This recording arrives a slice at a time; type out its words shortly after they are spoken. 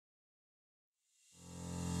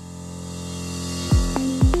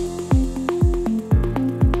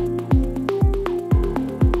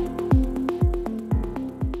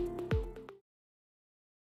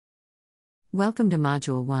Welcome to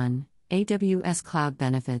Module 1, AWS Cloud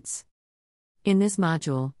Benefits. In this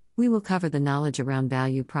module, we will cover the knowledge around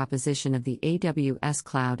value proposition of the AWS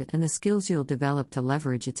Cloud and the skills you'll develop to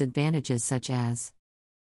leverage its advantages such as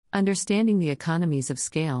understanding the economies of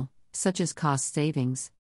scale, such as cost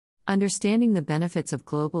savings, understanding the benefits of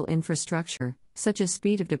global infrastructure, such as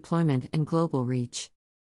speed of deployment and global reach,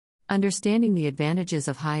 understanding the advantages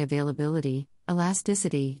of high availability,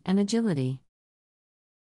 elasticity, and agility.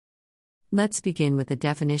 Let's begin with the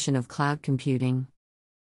definition of cloud computing.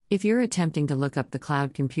 If you're attempting to look up the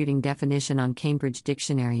cloud computing definition on Cambridge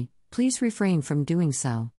Dictionary, please refrain from doing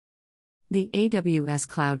so. The AWS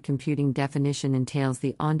cloud computing definition entails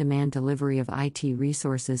the on-demand delivery of IT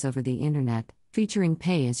resources over the Internet, featuring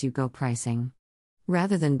pay-as-you-go pricing.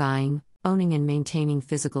 Rather than buying, owning and maintaining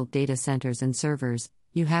physical data centers and servers,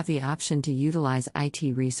 you have the option to utilize IT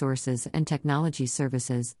resources and technology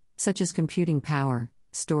services, such as computing power,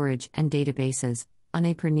 storage, and databases, on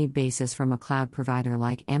a per-need basis from a cloud provider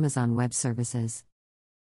like Amazon Web Services.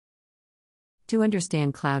 To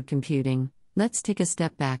understand cloud computing, let's take a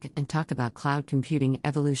step back and talk about cloud computing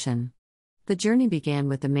evolution. The journey began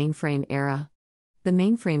with the mainframe era. The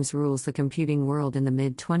mainframes rules the computing world in the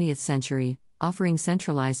mid-20th century, offering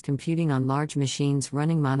centralized computing on large machines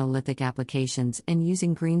running monolithic applications and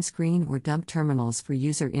using green screen or dumb terminals for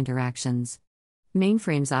user interactions.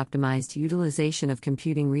 Mainframes optimized utilization of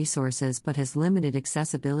computing resources but has limited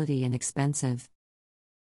accessibility and expensive.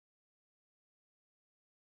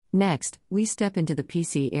 Next, we step into the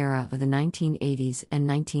PC era of the 1980s and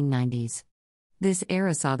 1990s. This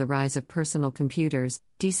era saw the rise of personal computers,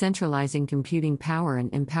 decentralizing computing power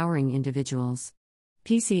and empowering individuals.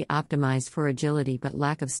 PC optimized for agility but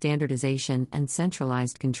lack of standardization and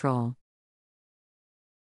centralized control.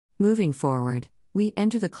 Moving forward, we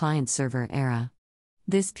enter the client-server era.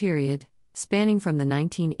 This period, spanning from the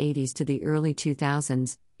 1980s to the early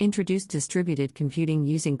 2000s, introduced distributed computing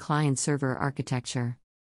using client-server architecture.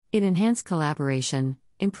 It enhanced collaboration,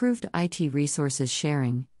 improved IT resources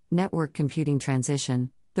sharing, network computing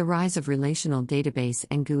transition, the rise of relational database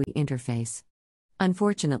and GUI interface.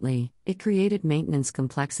 Unfortunately, it created maintenance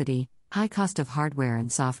complexity, high cost of hardware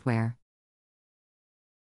and software.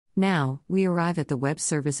 Now, we arrive at the web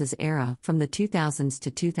services era from the 2000s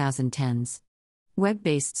to 2010s.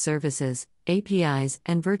 Web-based services, APIs,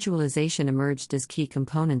 and virtualization emerged as key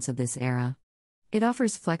components of this era. It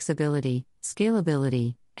offers flexibility,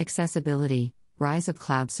 scalability, accessibility, rise of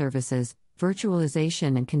cloud services,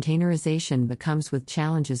 virtualization and containerization but comes with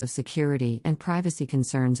challenges of security and privacy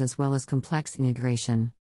concerns as well as complex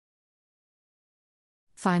integration.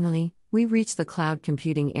 Finally, we reach the cloud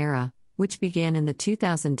computing era, which began in the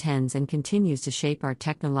 2010s and continues to shape our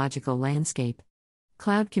technological landscape.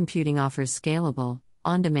 Cloud computing offers scalable,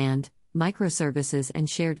 on-demand, microservices and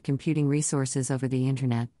shared computing resources over the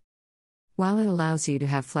Internet. While it allows you to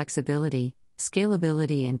have flexibility,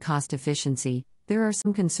 scalability and cost efficiency, there are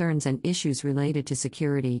some concerns and issues related to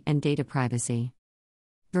security and data privacy.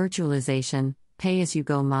 Virtualization,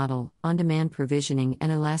 pay-as-you-go model, on-demand provisioning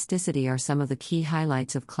and elasticity are some of the key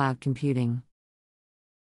highlights of cloud computing.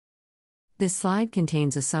 This slide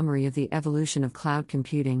contains a summary of the evolution of cloud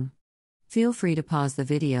computing. Feel free to pause the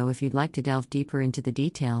video if you'd like to delve deeper into the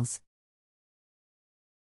details.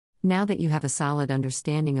 Now that you have a solid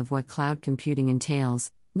understanding of what cloud computing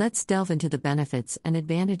entails, let's delve into the benefits and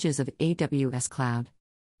advantages of AWS Cloud.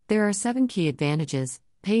 There are 7 key advantages: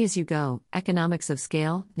 pay-as-you-go, economics of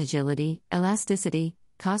scale, agility, elasticity,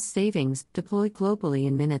 cost savings, deploy globally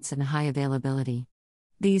in minutes, and high availability.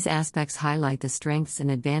 These aspects highlight the strengths and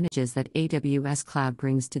advantages that AWS Cloud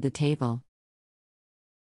brings to the table.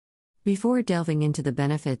 Before delving into the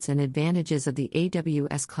benefits and advantages of the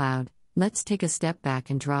AWS Cloud, let's take a step back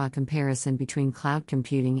and draw a comparison between cloud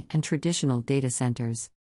computing and traditional data centers.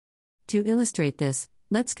 To illustrate this,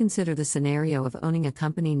 let's consider the scenario of owning a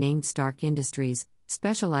company named Stark Industries,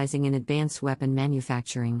 specializing in advanced weapon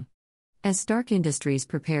manufacturing. As Stark Industries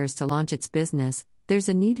prepares to launch its business, there's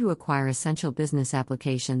a need to acquire essential business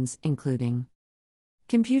applications, including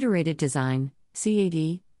computer-aided design,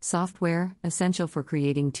 CAD, software, essential for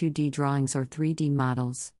creating 2D drawings or 3D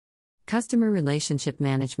models. Customer relationship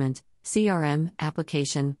management, CRM,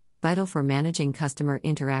 application, vital for managing customer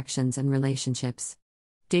interactions and relationships.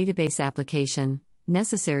 Database application,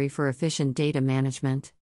 necessary for efficient data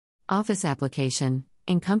management. Office application,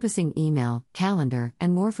 encompassing email, calendar,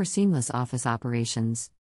 and more for seamless office operations.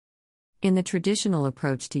 In the traditional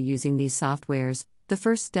approach to using these softwares, the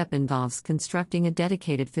first step involves constructing a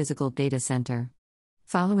dedicated physical data center.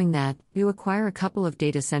 Following that, you acquire a couple of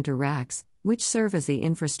data center racks, which serve as the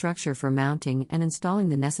infrastructure for mounting and installing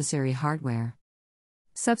the necessary hardware.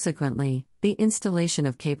 Subsequently, the installation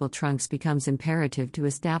of cable trunks becomes imperative to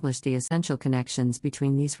establish the essential connections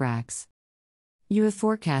between these racks. You have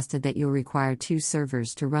forecasted that you'll require 2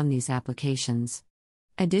 servers to run these applications.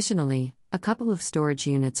 Additionally, a couple of storage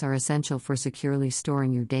units are essential for securely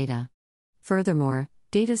storing your data. Furthermore,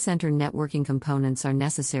 data center networking components are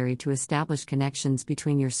necessary to establish connections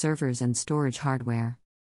between your servers and storage hardware.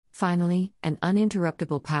 Finally, an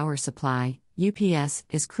uninterruptible power supply, UPS,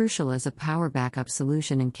 is crucial as a power backup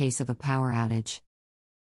solution in case of a power outage.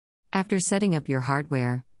 After setting up your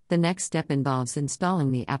hardware, the next step involves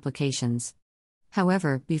installing the applications.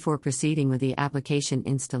 However, before proceeding with the application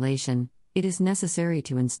installation, it is necessary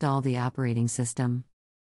to install the operating system.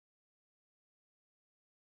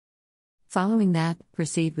 Following that,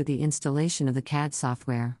 proceed with the installation of the CAD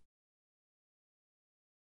software.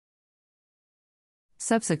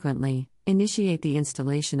 Subsequently, initiate the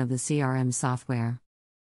installation of the CRM software.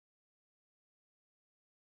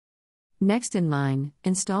 Next in line,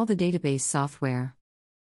 install the database software.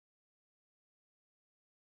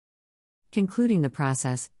 Concluding the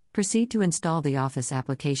process, proceed to install the Office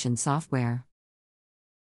application software.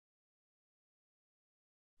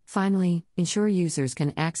 Finally, ensure users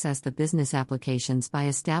can access the business applications by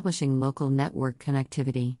establishing local network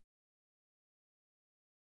connectivity.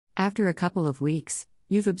 After a couple of weeks,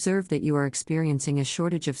 you've observed that you are experiencing a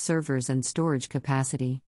shortage of servers and storage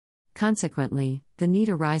capacity. Consequently, the need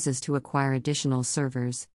arises to acquire additional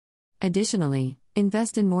servers. Additionally,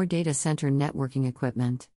 invest in more data center networking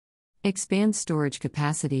equipment. Expand storage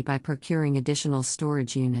capacity by procuring additional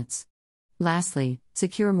storage units. Lastly,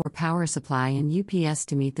 secure more power supply and UPS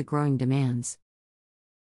to meet the growing demands.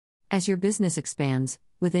 As your business expands,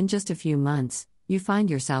 within just a few months, you find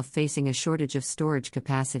yourself facing a shortage of storage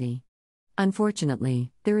capacity.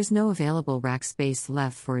 Unfortunately, there is no available rack space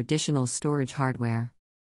left for additional storage hardware.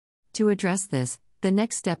 To address this, the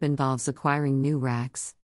next step involves acquiring new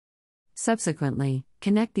racks. Subsequently,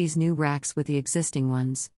 connect these new racks with the existing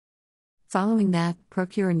ones. Following that,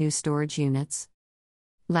 procure new storage units.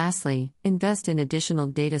 Lastly, invest in additional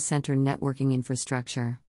data center networking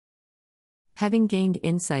infrastructure. Having gained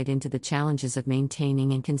insight into the challenges of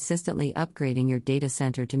maintaining and consistently upgrading your data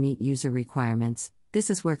center to meet user requirements, this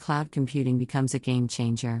is where cloud computing becomes a game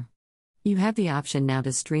changer. You have the option now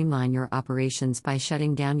to streamline your operations by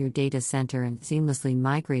shutting down your data center and seamlessly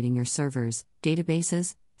migrating your servers,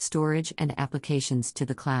 databases, storage, and applications to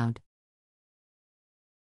the cloud.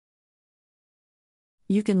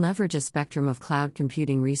 You can leverage a spectrum of cloud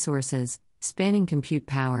computing resources, spanning compute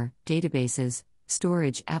power, databases,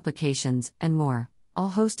 storage, applications, and more,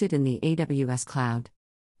 all hosted in the AWS Cloud.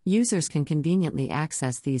 Users can conveniently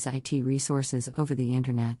access these IT resources over the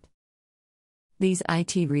Internet. These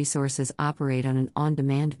IT resources operate on an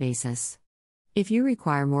on-demand basis. If you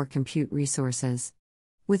require more compute resources,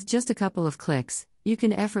 with just a couple of clicks, you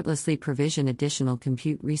can effortlessly provision additional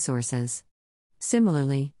compute resources.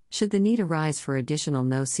 Similarly, should the need arise for additional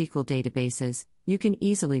NoSQL databases, you can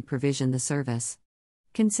easily provision the service.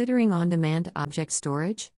 Considering on-demand object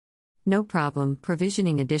storage? No problem,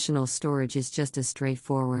 provisioning additional storage is just as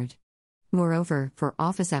straightforward. Moreover, for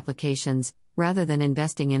Office applications, rather than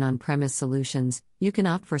investing in on-premise solutions, you can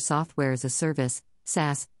opt for software as a service,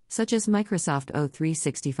 SaaS, such as Microsoft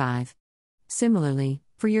O365. Similarly,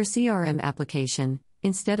 for your CRM application,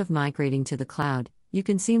 instead of migrating to the cloud, you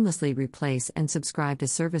can seamlessly replace and subscribe to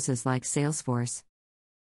services like Salesforce.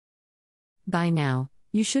 By now,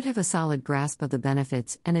 you should have a solid grasp of the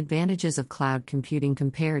benefits and advantages of cloud computing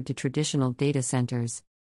compared to traditional data centers.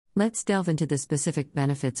 Let's delve into the specific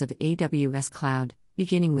benefits of AWS Cloud,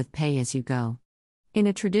 beginning with pay-as-you-go. In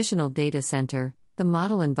a traditional data center, the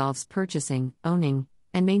model involves purchasing, owning,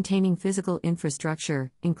 and maintaining physical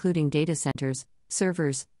infrastructure, including data centers,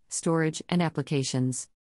 servers, storage, and applications.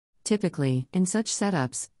 Typically, in such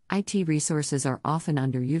setups, IT resources are often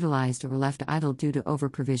underutilized or left idle due to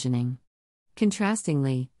over-provisioning.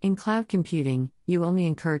 Contrastingly, in cloud computing, you only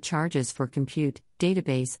incur charges for compute,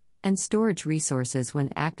 database, and storage resources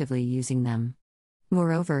when actively using them.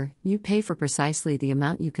 Moreover, you pay for precisely the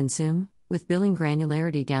amount you consume, with billing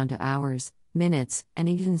granularity down to hours, minutes, and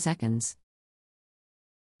even seconds.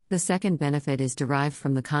 The second benefit is derived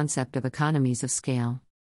from the concept of economies of scale.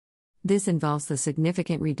 This involves the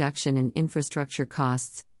significant reduction in infrastructure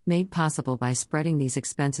costs, made possible by spreading these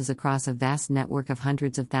expenses across a vast network of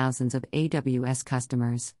hundreds of thousands of AWS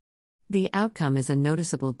customers. The outcome is a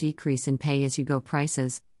noticeable decrease in pay-as-you-go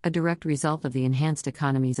prices, a direct result of the enhanced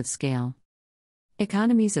economies of scale.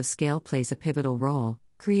 Economies of scale plays a pivotal role,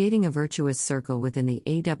 creating a virtuous circle within the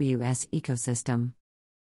AWS ecosystem.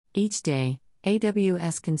 Each day,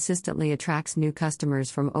 AWS consistently attracts new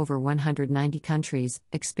customers from over 190 countries,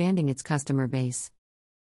 expanding its customer base.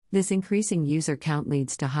 This increasing user count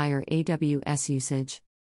leads to higher AWS usage,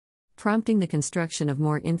 prompting the construction of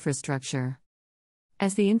more infrastructure.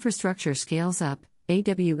 As the infrastructure scales up,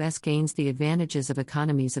 AWS gains the advantages of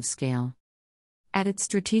economies of scale,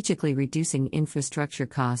 strategically reducing infrastructure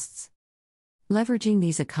costs. Leveraging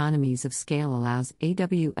these economies of scale allows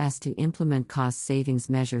AWS to implement cost savings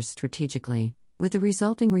measures strategically, with the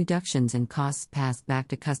resulting reductions in costs passed back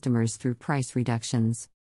to customers through price reductions.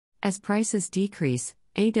 As prices decrease,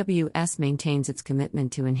 AWS maintains its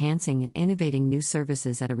commitment to enhancing and innovating new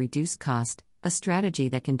services at a reduced cost, a strategy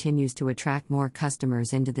that continues to attract more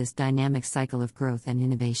customers into this dynamic cycle of growth and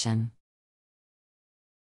innovation.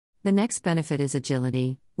 The next benefit is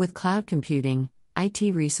agility. With cloud computing, IT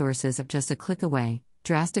resources are just a click away,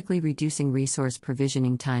 drastically reducing resource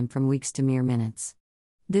provisioning time from weeks to mere minutes.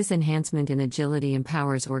 This enhancement in agility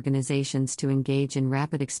empowers organizations to engage in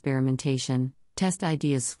rapid experimentation, test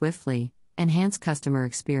ideas swiftly, enhance customer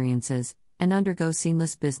experiences, and undergo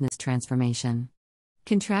seamless business transformation.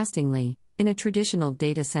 Contrastingly, in a traditional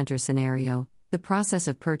data center scenario, the process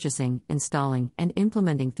of purchasing, installing, and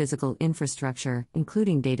implementing physical infrastructure,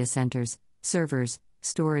 including data centers, servers,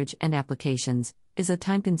 storage, and applications, is a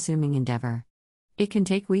time-consuming endeavor. It can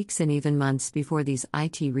take weeks and even months before these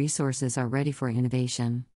IT resources are ready for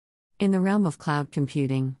innovation. In the realm of cloud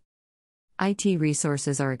computing, IT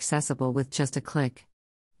resources are accessible with just a click.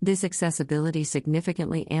 This accessibility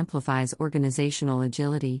significantly amplifies organizational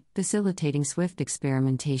agility, facilitating swift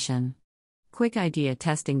experimentation. Quick idea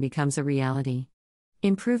testing becomes a reality.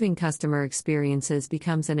 Improving customer experiences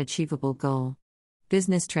becomes an achievable goal.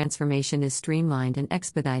 Business transformation is streamlined and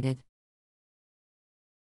expedited.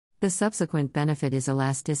 The subsequent benefit is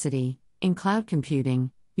elasticity. In cloud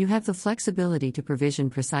computing, you have the flexibility to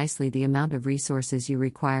provision precisely the amount of resources you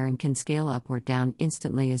require and can scale up or down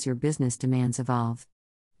instantly as your business demands evolve.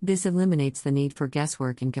 This eliminates the need for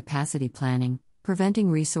guesswork in capacity planning,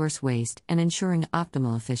 preventing resource waste and ensuring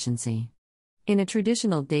optimal efficiency. In a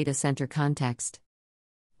traditional data center context,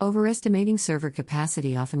 overestimating server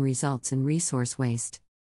capacity often results in resource waste.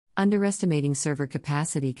 Underestimating server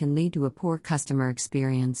capacity can lead to a poor customer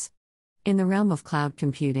experience. In the realm of cloud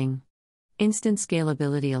computing, instant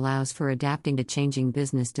scalability allows for adapting to changing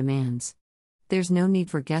business demands. There's no need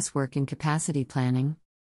for guesswork in capacity planning.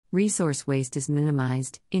 Resource waste is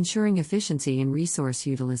minimized, ensuring efficiency in resource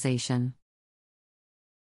utilization.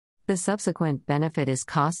 The subsequent benefit is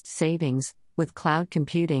cost savings. With cloud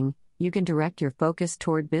computing, you can direct your focus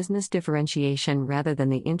toward business differentiation rather than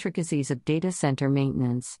the intricacies of data center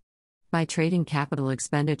maintenance. By trading capital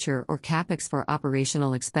expenditure or CapEx for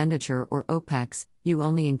operational expenditure or OpEx, you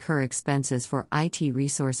only incur expenses for IT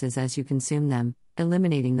resources as you consume them,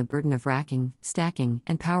 eliminating the burden of racking, stacking,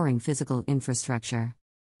 and powering physical infrastructure.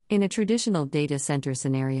 In a traditional data center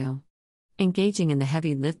scenario, engaging in the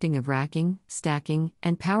heavy lifting of racking, stacking,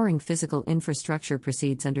 and powering physical infrastructure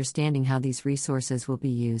precedes understanding how these resources will be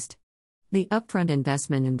used. The upfront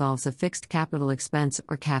investment involves a fixed capital expense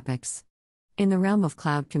or CapEx. In the realm of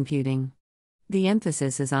cloud computing, the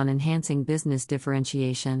emphasis is on enhancing business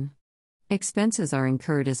differentiation. Expenses are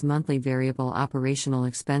incurred as monthly variable operational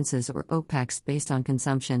expenses or OpEx based on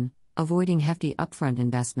consumption, avoiding hefty upfront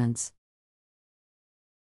investments.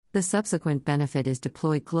 The subsequent benefit is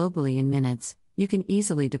deployed globally in minutes. You can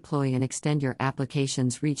easily deploy and extend your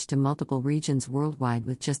application's reach to multiple regions worldwide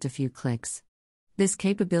with just a few clicks. This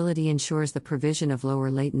capability ensures the provision of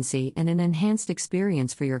lower latency and an enhanced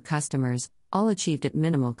experience for your customers, all achieved at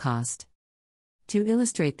minimal cost. To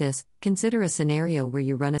illustrate this, consider a scenario where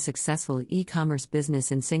you run a successful e-commerce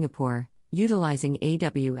business in Singapore, utilizing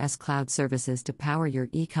AWS Cloud services to power your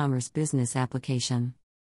e-commerce business application.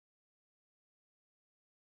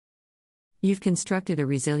 You've constructed a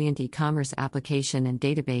resilient e-commerce application and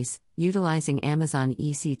database, utilizing Amazon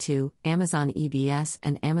EC2, Amazon EBS,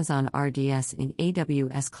 and Amazon RDS in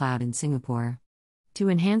AWS Cloud in Singapore. To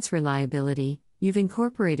enhance reliability, you've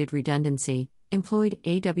incorporated redundancy, employed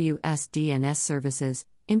AWS DNS services,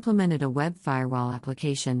 implemented a web firewall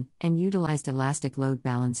application, and utilized elastic load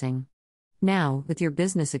balancing. Now, with your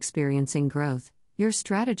business experiencing growth, you're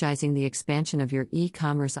strategizing the expansion of your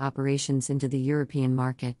e-commerce operations into the European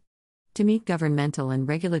market. To meet governmental and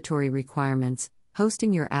regulatory requirements,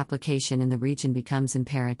 hosting your application in the region becomes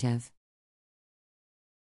imperative.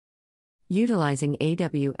 Utilizing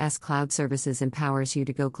AWS Cloud services empowers you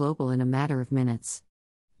to go global in a matter of minutes.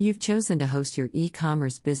 You've chosen to host your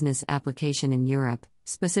e-commerce business application in Europe,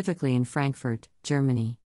 specifically in Frankfurt,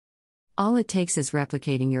 Germany. All it takes is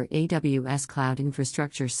replicating your AWS Cloud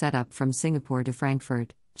infrastructure setup from Singapore to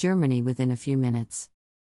Frankfurt, Germany within a few minutes.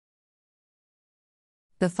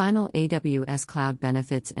 The final AWS Cloud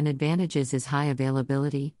benefits and advantages is high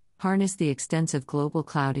availability. Harness the extensive global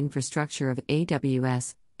cloud infrastructure of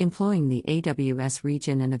AWS, employing the AWS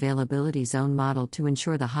region and availability zone model to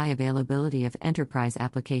ensure the high availability of enterprise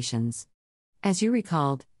applications. As you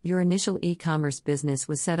recalled, your initial e-commerce business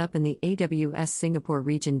was set up in the AWS Singapore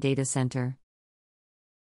region data center.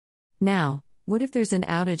 Now, what if there's an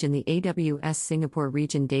outage in the AWS Singapore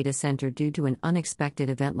region data center due to an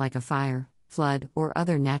unexpected event like a fire, flood, or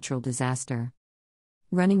other natural disaster?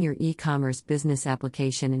 Running your e-commerce business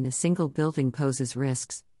application in a single building poses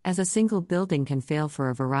risks, as a single building can fail for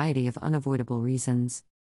a variety of unavoidable reasons.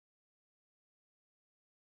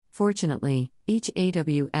 Fortunately, each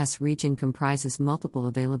AWS region comprises multiple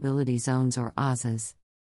availability zones or AZs.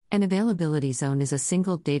 An availability zone is a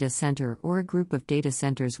single data center or a group of data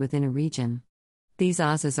centers within a region. These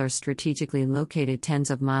AZs are strategically located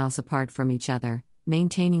tens of miles apart from each other,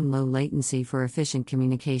 maintaining low latency for efficient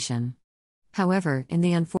communication. However, in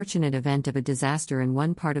the unfortunate event of a disaster in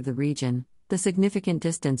one part of the region, the significant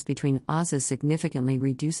distance between AZs significantly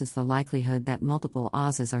reduces the likelihood that multiple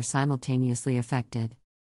AZs are simultaneously affected.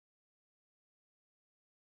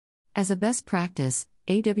 As a best practice,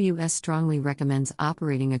 AWS strongly recommends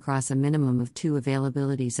operating across a minimum of 2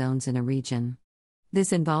 availability zones in a region.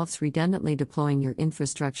 This involves redundantly deploying your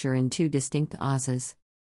infrastructure in 2 distinct AZs.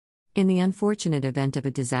 In the unfortunate event of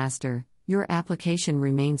a disaster, your application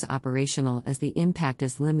remains operational as the impact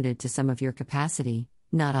is limited to some of your capacity,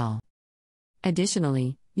 not all.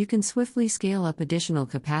 Additionally, you can swiftly scale up additional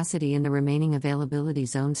capacity in the remaining availability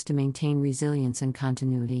zones to maintain resilience and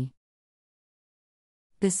continuity.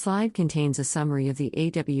 This slide contains a summary of the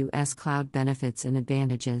AWS Cloud benefits and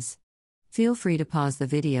advantages. Feel free to pause the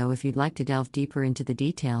video if you'd like to delve deeper into the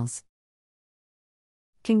details.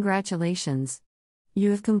 Congratulations!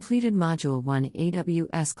 You have completed Module 1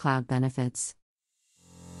 AWS Cloud Benefits.